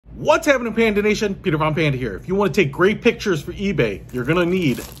What's happening, Panda Nation? Peter Von Panda here. If you want to take great pictures for eBay, you're gonna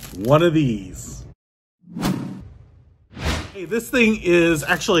need one of these. Hey, this thing is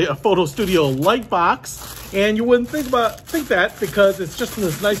actually a photo studio Lightbox, and you wouldn't think that because it's just in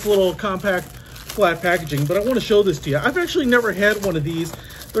this nice little compact flat packaging, but I want to show this to you. I've actually never had one of these.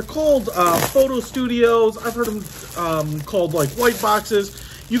 They're called photo studios. I've heard them called like white boxes.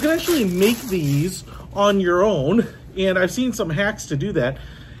 You can actually make these on your own, and I've seen some hacks to do that.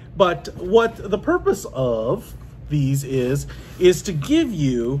 But what the purpose of these is to give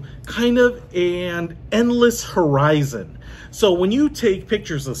you kind of an endless horizon. So when you take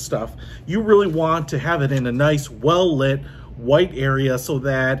pictures of stuff, you really want to have it in a nice, well-lit white area so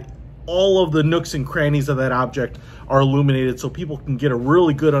that all of the nooks and crannies of that object are illuminated so people can get a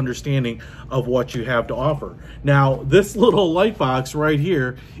really good understanding of what you have to offer. Now, this little light box right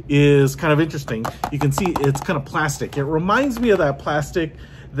here is kind of interesting. You can see it's kind of plastic. It reminds me of that plastic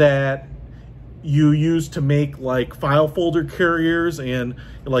that you use to make like file folder carriers and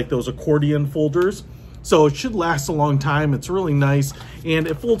like those accordion folders. So it should last a long time. It's really nice, and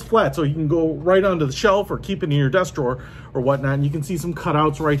it folds flat, so you can go right onto the shelf or keep it in your desk drawer or whatnot. And you can see some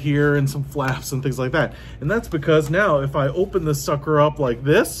cutouts right here and some flaps and things like that. And that's because now if I open this sucker up like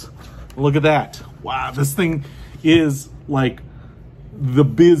this, look at that. Wow, this thing is like the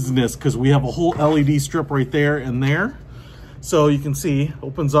business because we have a whole LED strip right there and there. So you can see,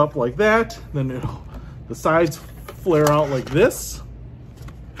 opens up like that. Then the sides flare out like this.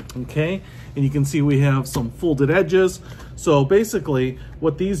 Okay. And you can see we have some folded edges. So basically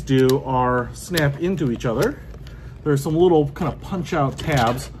what these do are snap into each other. There's some little kind of punch out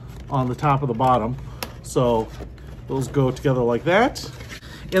tabs on the top of the bottom. So those go together like that.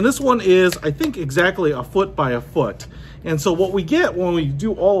 And this one is, I think, exactly 1 foot by 1 foot. And so what we get when we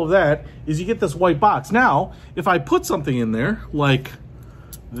do all of that is you get this white box. Now, if I put something in there, like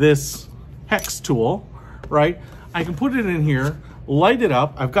this hex tool, right? I can put it in here, light it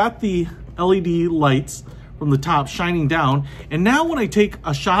up. I've got the LED lights from the top shining down. And now when I take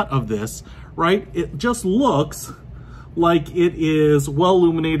a shot of this, right, it just looks like it is well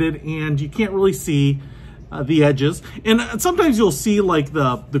illuminated and you can't really see the edges. And sometimes you'll see like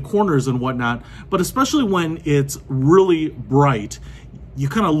the corners and whatnot, but especially when it's really bright, you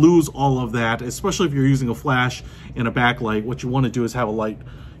kind of lose all of that, especially if you're using a flash and a backlight. What you want to do is have a light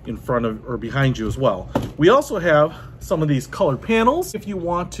in front of or behind you as well. We also have some of these color panels if you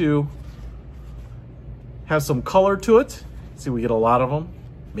want to have some color to it. See, we get a lot of them,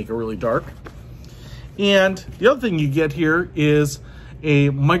 make it really dark. And the other thing you get here is a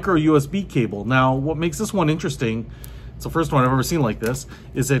micro USB cable. Now, what makes this one interesting, it's the first one I've ever seen like this,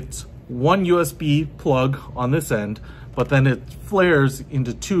 is it's one USB plug on this end, but then it flares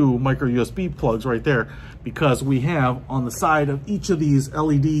into 2 micro USB plugs right there, because we have on the side of each of these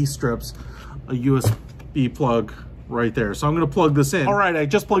LED strips a USB plug right there. So I'm going to plug this in. All right, I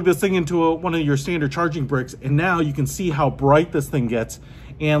just plugged this thing into one of your standard charging bricks, and now you can see how bright this thing gets.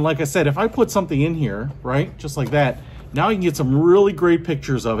 And like I said, if I put something in here, right, just like that, now you can get some really great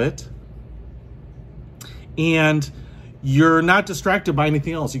pictures of it, and you're not distracted by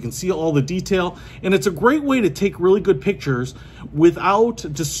anything else. You can see all the detail, and it's a great way to take really good pictures without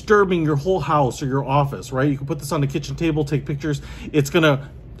disturbing your whole house or your office, right? You can put this on the kitchen table, take pictures. It's gonna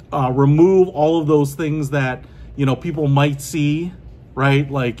remove all of those things that, you know, people might see,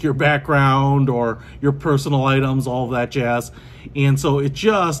 right? Like your background or your personal items, all of that jazz. And so it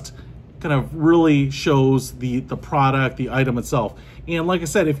just kind of really shows the product, the item itself. And like I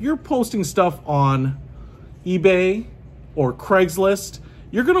said, if you're posting stuff on eBay or Craigslist,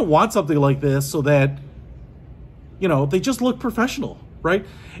 you're gonna want something like this so that, you know, they just look professional, right?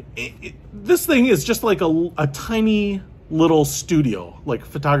 This thing is just like a tiny little studio, like a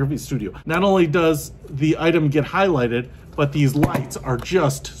photography studio. Not only does the item get highlighted, but these lights are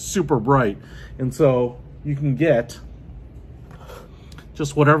just super bright. And so you can get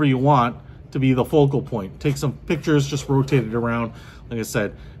just whatever you want to be the focal point. Take some pictures, just rotate it around. Like I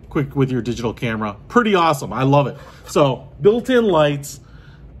said, quick with your digital camera. Pretty awesome, I love it. So built-in lights,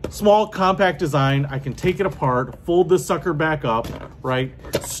 small compact design. I can take it apart, fold this sucker back up, right?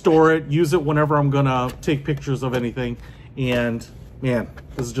 Store it, use it whenever I'm gonna take pictures of anything. And man,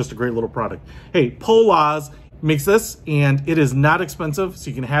 this is just a great little product. Hey, Polaz makes this, and it is not expensive, so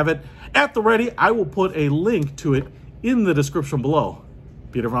you can have it at the ready. I will put a link to it in the description below.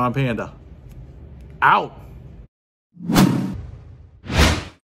 Peter Von Panda, out.